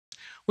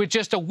With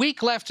just a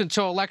week left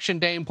until Election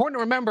Day, important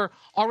to remember,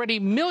 already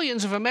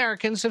millions of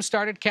Americans have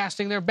started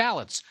casting their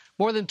ballots.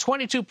 More than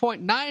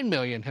 22.9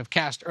 million have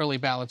cast early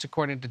ballots,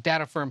 according to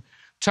data firm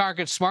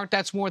Target Smart.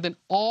 That's more than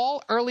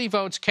all early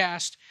votes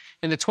cast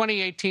in the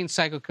 2018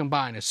 cycle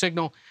combined, a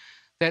signal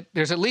that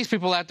there's at least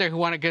people out there who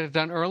want to get it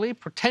done early,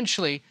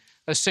 potentially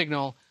a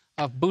signal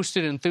of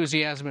boosted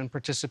enthusiasm and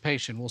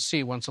participation. We'll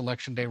see once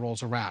Election Day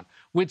rolls around.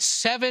 With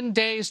 7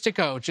 days to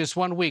go, just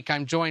 1 week,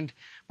 I'm joined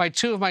by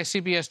two of my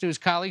CBS News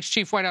colleagues.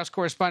 Chief White House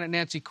correspondent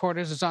Nancy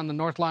Cordes is on the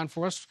North Lawn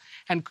for us,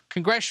 and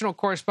congressional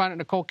correspondent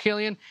Nicole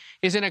Killian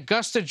is in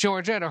Augusta,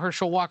 Georgia, at a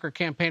Herschel Walker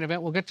campaign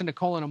event. We'll get to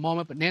Nicole in a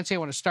moment, but Nancy, I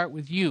want to start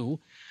with you.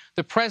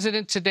 The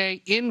president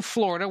today in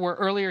Florida, where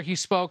earlier he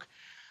spoke,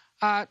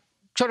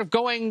 sort of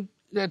going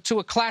to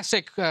a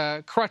classic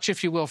crutch,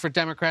 if you will, for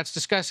Democrats,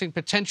 discussing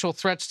potential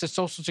threats to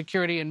Social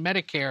Security and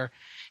Medicare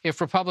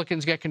if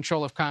Republicans get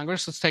control of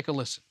Congress. Let's take a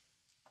listen.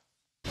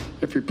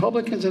 If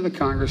Republicans in the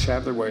Congress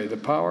have their way, the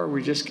power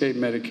we just gave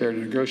Medicare to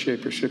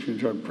negotiate prescription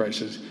drug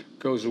prices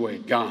goes away,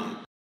 gone.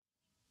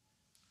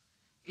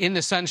 In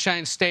the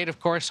Sunshine State, of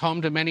course,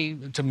 home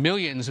to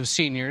millions of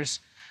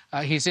seniors.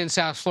 He's in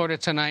South Florida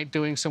tonight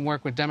doing some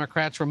work with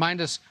Democrats.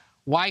 Remind us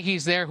why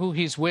he's there, who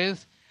he's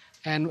with,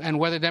 and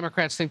whether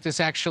Democrats think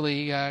this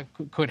actually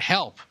could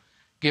help,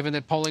 given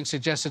that polling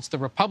suggests it's the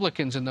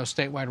Republicans in those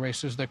statewide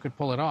races that could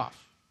pull it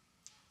off.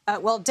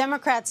 Well,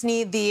 Democrats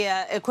need the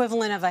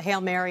equivalent of a Hail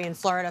Mary in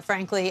Florida,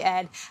 frankly,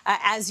 Ed.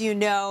 As you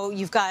know,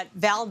 you've got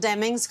Val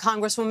Demings,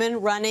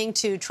 Congresswoman, running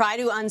to try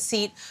to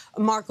unseat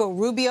Marco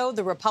Rubio,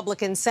 the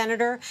Republican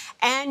senator,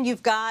 and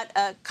you've got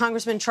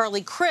Congressman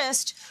Charlie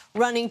Crist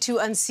running to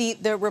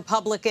unseat the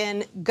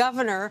Republican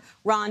governor,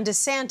 Ron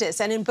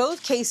DeSantis. And in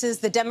both cases,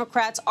 the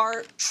Democrats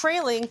are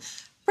trailing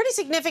pretty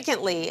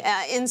significantly.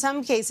 In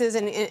some cases,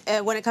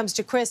 and when it comes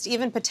to Crist,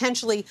 even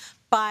potentially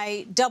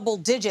by double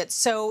digits.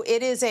 So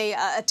it is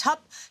a tough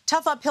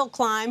uphill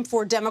climb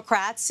for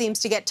Democrats. Seems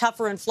to get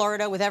tougher in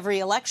Florida with every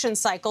election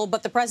cycle.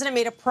 But the president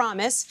made a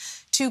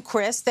promise to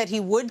Crist that he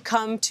would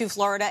come to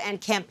Florida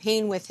and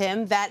campaign with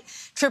him. That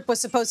trip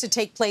was supposed to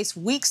take place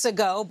weeks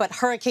ago, but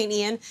Hurricane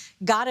Ian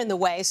got in the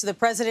way. So the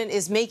president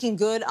is making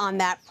good on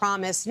that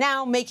promise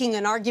now, making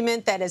an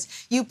argument that, as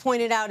you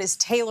pointed out, is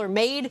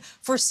tailor-made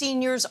for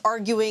seniors,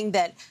 arguing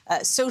that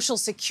Social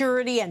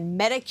Security and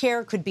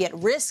Medicare could be at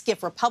risk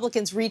if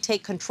Republicans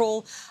retake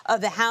control of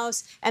the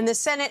House and the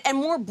Senate. And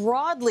more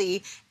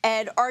broadly,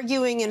 Ed,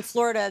 arguing in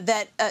Florida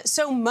that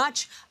so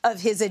much of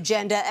his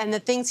agenda and the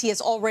things he has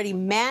already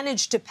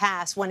managed to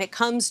pass when it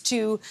comes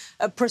to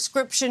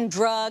prescription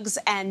drugs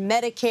and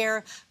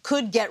Medicare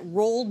could get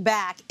rolled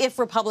back if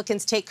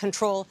Republicans take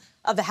control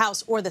of the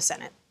House or the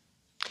Senate.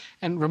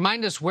 And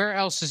remind us, where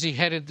else is he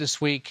headed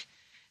this week?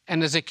 And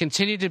does it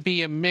continue to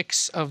be a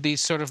mix of these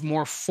sort of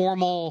more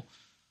formal,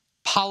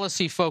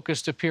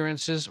 policy-focused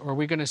appearances, or are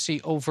we going to see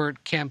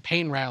overt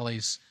campaign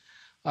rallies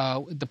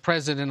with the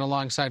president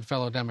alongside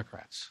fellow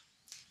Democrats?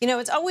 You know,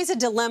 it's always a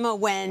dilemma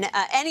when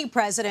any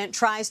president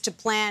tries to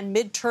plan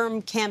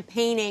midterm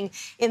campaigning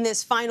in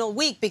this final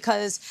week,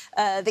 because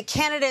the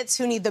candidates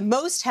who need the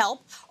most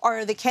help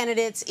are the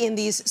candidates in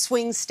these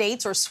swing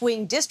states or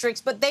swing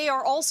districts, but they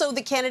are also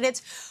the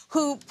candidates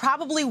who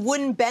probably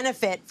wouldn't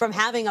benefit from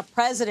having a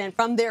president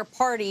from their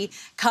party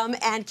come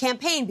and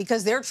campaign,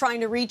 because they're trying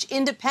to reach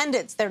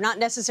independents. They're not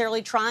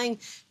necessarily trying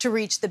to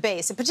reach the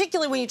base. And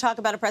particularly when you talk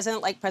about a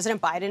president like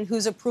President Biden,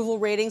 whose approval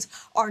ratings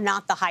are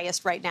not the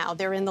highest right now.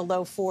 They're in the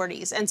low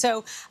 40s. And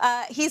so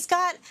he's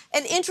got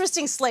an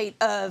interesting slate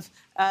of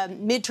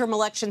midterm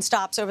election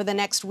stops over the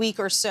next week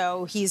or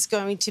so. He's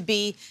going to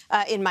be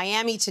in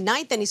Miami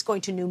tonight. Then he's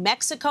going to New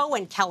Mexico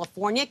and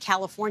California.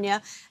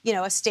 California, you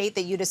know, a state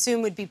that you'd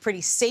assume would be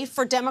pretty safe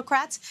for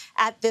Democrats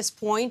at this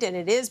point, and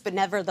it is. But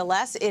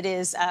nevertheless, it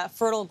is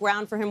fertile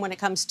ground for him when it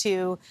comes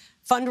to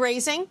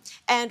fundraising,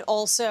 and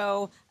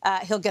also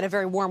he'll get a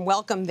very warm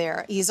welcome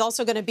there. He's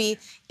also going to be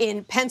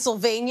in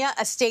Pennsylvania,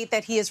 a state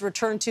that he has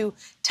returned to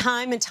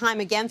time and time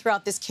again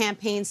throughout this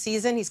campaign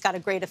season. He's got a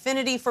great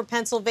affinity for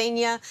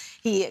Pennsylvania.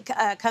 He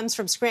comes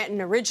from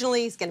Scranton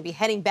originally. He's going to be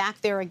heading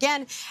back there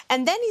again.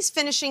 And then he's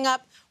finishing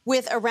up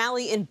with a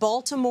rally in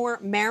Baltimore,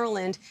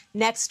 Maryland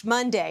next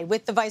Monday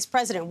with the vice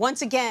president.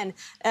 Once again,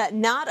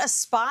 not a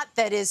spot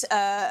that is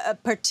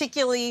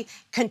particularly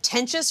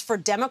contentious for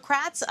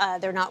Democrats.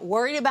 They're not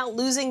worried about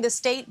losing the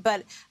state,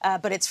 but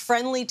it's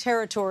friendly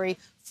territory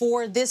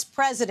for this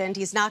president.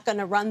 He's not going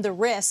to run the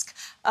risk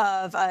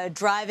of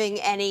driving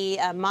any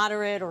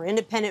moderate or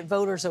independent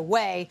voters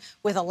away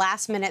with a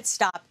last-minute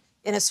stop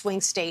in a swing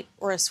state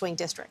or a swing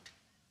district.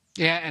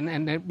 Yeah,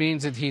 and it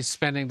means that he's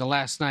spending the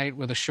last night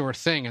with a sure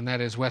thing, and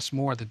that is Wes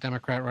Moore, the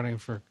Democrat running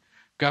for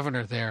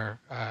governor there.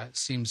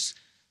 Seems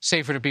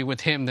safer to be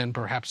with him than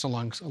perhaps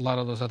along a lot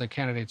of those other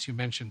candidates you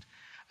mentioned.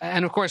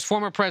 And, of course,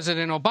 former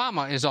President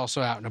Obama is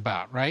also out and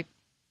about, right?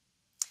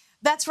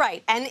 That's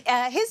right. And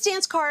his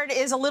dance card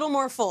is a little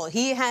more full.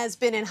 He has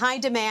been in high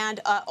demand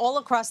all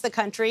across the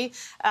country.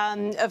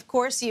 Of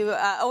course, you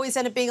always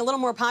end up being a little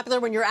more popular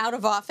when you're out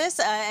of office.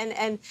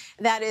 And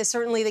that is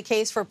certainly the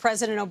case for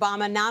President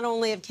Obama. Not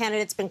only have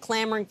candidates been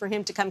clamoring for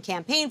him to come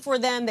campaign for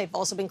them, they've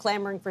also been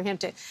clamoring for him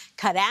to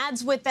cut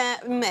ads with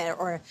them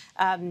or,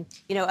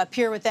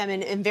 appear with them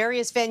in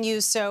various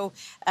venues. So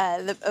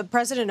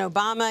President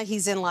Obama,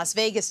 he's in Las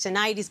Vegas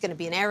tonight. He's going to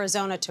be in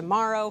Arizona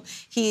tomorrow.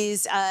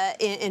 He's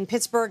in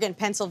Pittsburgh and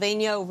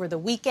Pennsylvania over the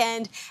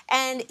weekend,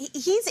 and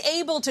he's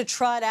able to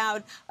trot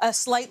out a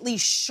slightly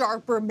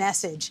sharper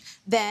message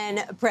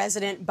than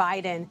President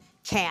Biden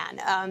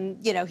can.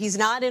 He's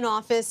not in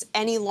office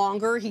any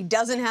longer. He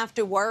doesn't have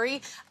to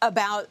worry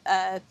about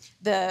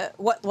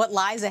what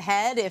lies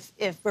ahead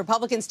if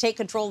Republicans take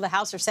control of the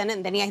House or Senate,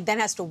 and then he then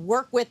has to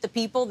work with the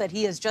people that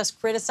he has just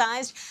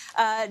criticized.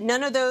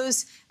 None of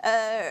those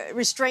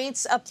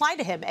restraints apply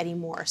to him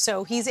anymore.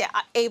 So he's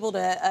able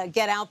to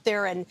get out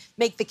there and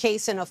make the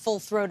case in a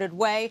full-throated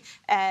way,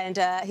 and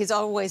he's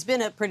always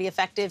been a pretty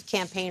effective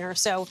campaigner.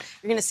 So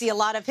you're going to see a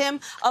lot of him,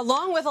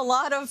 along with a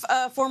lot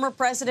of former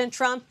President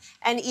Trump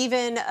and even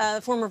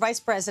former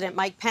Vice President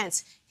Mike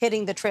Pence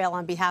hitting the trail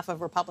on behalf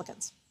of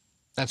Republicans.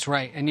 That's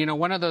right. And,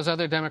 one of those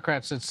other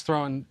Democrats that's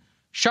throwing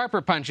sharper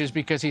punches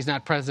because he's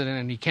not president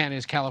and he can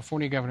is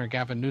California Governor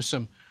Gavin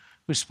Newsom,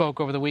 who spoke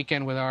over the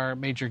weekend with our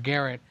Major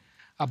Garrett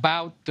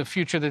about the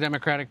future of the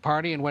Democratic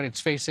Party and what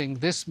it's facing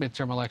this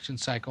midterm election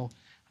cycle.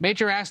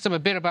 Major asked him a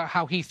bit about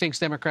how he thinks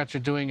Democrats are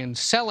doing in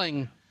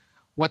selling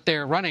what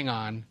they're running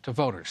on to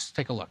voters.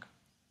 Take a look.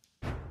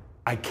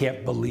 I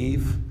can't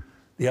believe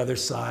the other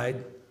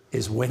side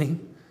is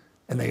winning,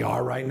 and they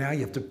are right now.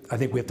 I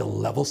think we have to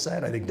level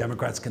set. I think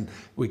Democrats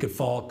we could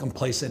fall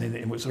complacent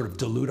and sort of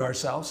delude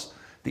ourselves.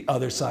 The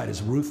other side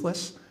is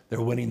ruthless.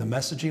 They're winning the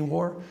messaging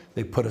war.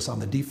 They put us on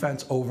the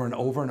defense over and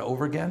over and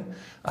over again.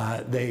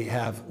 They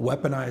have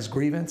weaponized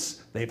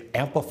grievance. They've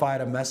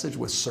amplified a message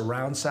with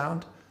surround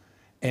sound,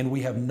 and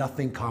we have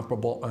nothing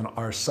comparable on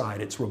our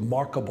side. It's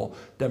remarkable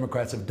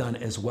Democrats have done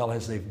as well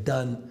as they've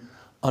done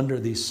under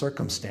these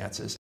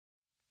circumstances.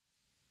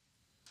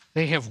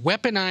 They have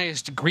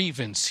weaponized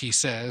grievance, he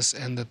says,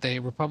 and that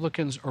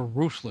Republicans are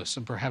ruthless,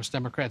 and perhaps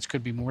Democrats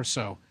could be more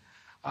so.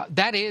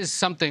 That is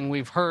something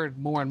we've heard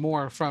more and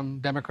more from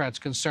Democrats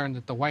concerned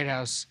that the White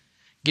House,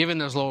 given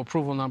those low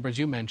approval numbers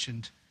you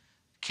mentioned,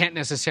 can't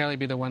necessarily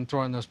be the one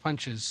throwing those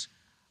punches.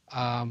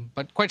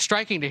 But quite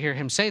striking to hear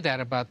him say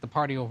that about the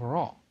party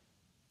overall.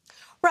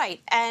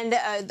 Right. And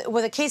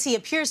the case he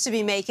appears to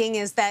be making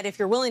is that if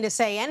you're willing to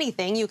say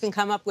anything, you can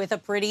come up with a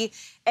pretty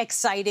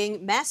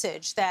exciting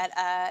message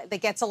that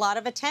gets a lot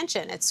of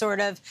attention. It's sort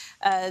of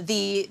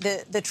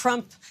the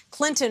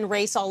Trump-Clinton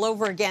race all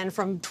over again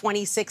from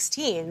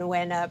 2016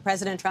 when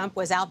President Trump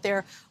was out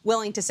there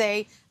willing to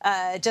say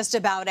just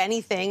about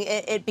anything.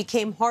 It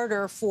became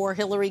harder for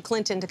Hillary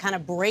Clinton to kind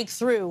of break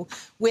through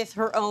with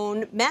her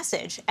own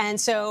message. And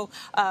so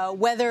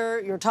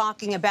whether you're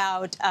talking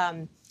about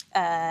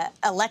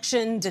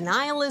election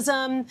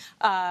denialism,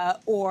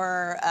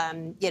 or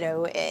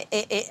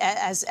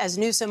as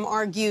Newsom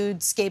argued,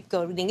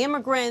 scapegoating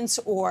immigrants,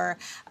 or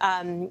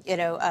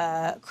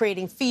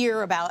creating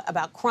fear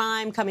about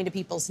crime coming to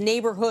people's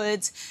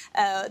neighborhoods.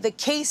 The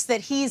case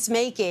that he's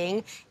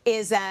making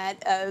is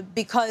that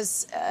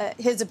because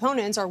his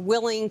opponents are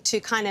willing to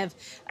kind of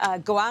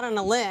go out on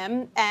a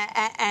limb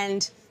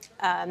and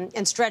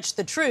stretch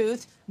the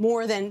truth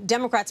more than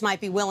Democrats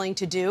might be willing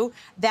to do,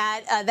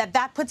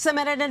 that puts them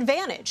at an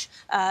advantage,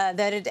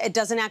 that it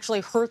doesn't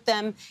actually hurt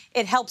them,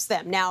 it helps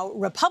them. Now,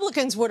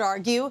 Republicans would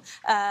argue,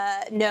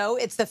 no,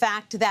 it's the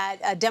fact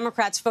that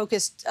Democrats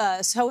focused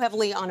so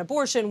heavily on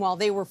abortion while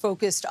they were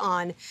focused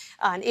on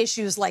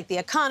issues like the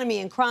economy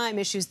and crime,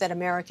 issues that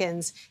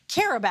Americans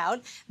care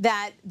about,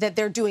 that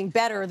they're doing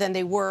better than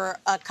they were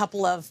a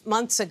couple of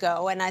months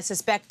ago. And I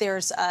suspect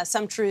there's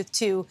some truth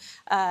to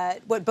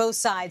what both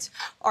sides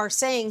are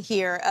saying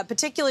here,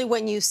 particularly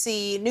when you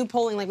see new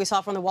polling like we saw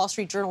from the Wall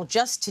Street Journal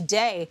just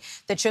today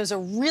that shows a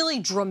really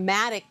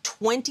dramatic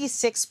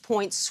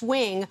 26-point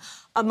swing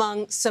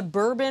among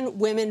suburban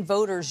women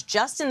voters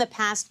just in the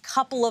past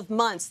couple of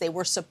months. They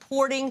were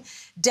supporting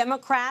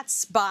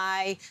Democrats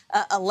by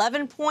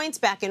 11 points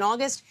back in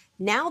August.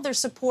 Now they're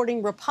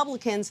supporting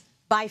Republicans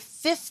by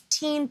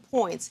 15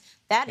 points.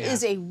 That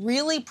is a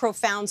really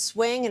profound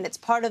swing, and it's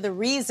part of the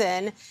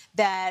reason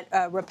that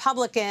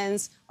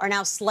Republicans are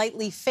now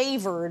slightly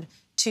favored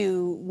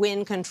to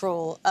win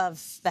control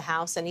of the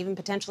House and even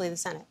potentially the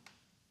Senate.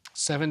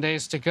 7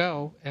 days to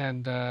go,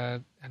 and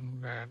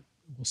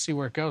we'll see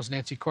where it goes.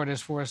 Nancy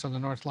Cortez for us on the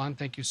North Lawn.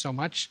 Thank you so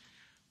much.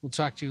 We'll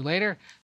talk to you later.